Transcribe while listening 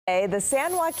The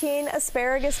San Joaquin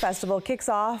Asparagus Festival kicks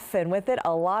off, and with it,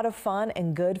 a lot of fun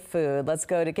and good food. Let's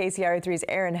go to KCRA 3's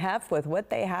Erin Heft with what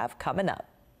they have coming up.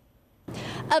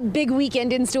 A big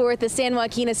weekend in store at the San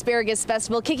Joaquin Asparagus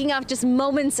Festival, kicking off just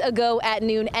moments ago at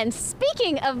noon. And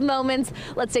speaking of moments,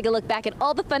 let's take a look back at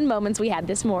all the fun moments we had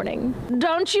this morning.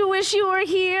 Don't you wish you were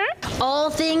here? All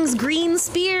things green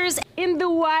spears in the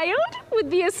wild with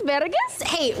the asparagus.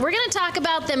 Hey, we're gonna talk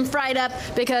about them fried up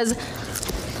because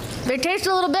they taste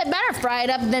a little bit better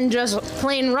fried up than just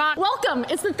plain raw. Welcome,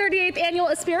 it's the 38th Annual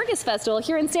Asparagus Festival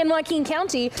here in San Joaquin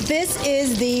County. This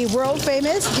is the world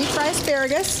famous deep fried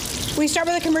asparagus. We start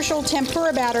with a commercial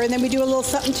tempura batter and then we do a little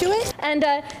something to it. And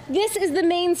this is the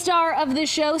main star of the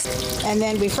show. And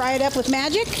then we fry it up with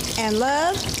magic and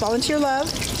love, volunteer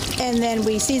love. And then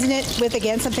we season it with,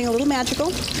 again, something a little magical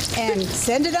and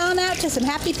send it on out to some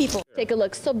happy people. Take a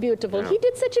look, so beautiful. He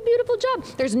did such a beautiful job.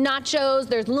 There's nachos,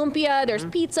 there's lumpia, there's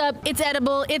pizza. It's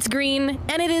edible, it's green,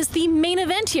 and it is the main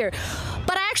event here.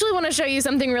 But I actually want to show you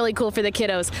something really cool for the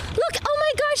kiddos. Look, oh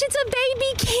my gosh, it's a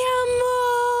baby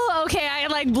camel. Okay,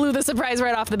 I blew the surprise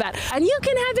right off the bat. And you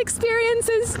can have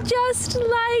experiences just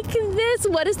like this.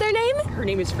 What is their name? Her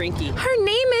name is Frankie. Her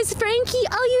name is Frankie.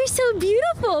 Oh, you're so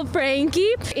beautiful,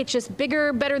 Frankie. It's just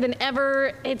bigger, better than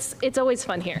ever. It's always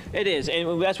fun here. It is,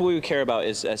 and that's what we care about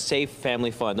is a safe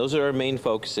family fun. Those are our main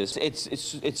focuses.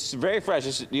 It's very fresh.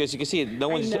 As you can see, no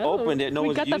one's opened it. No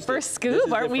one's used it. We got the first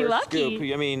scoop. Aren't we lucky?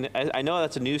 Scoop. I mean, I know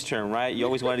that's a news term, right? You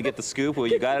always wanted to get the scoop. Well,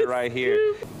 you got it right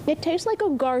here. It tastes like a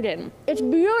garden. It's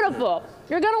beautiful.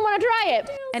 You're gonna want to try it.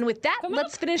 And with that,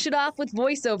 let's finish it off with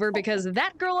voiceover because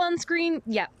that girl on screen,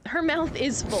 yeah, her mouth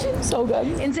is full. So good.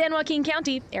 In San Joaquin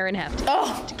County, Erin Heft.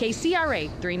 Oh,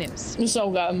 KCRA 3 News. so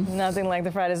good. Nothing like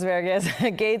the fried asparagus.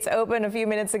 Gates opened a few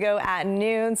minutes ago at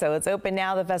noon, so it's open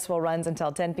now. The festival runs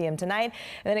until 10 p.m. tonight,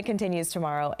 and then it continues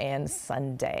tomorrow and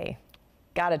Sunday.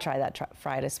 Gotta try that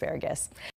fried asparagus.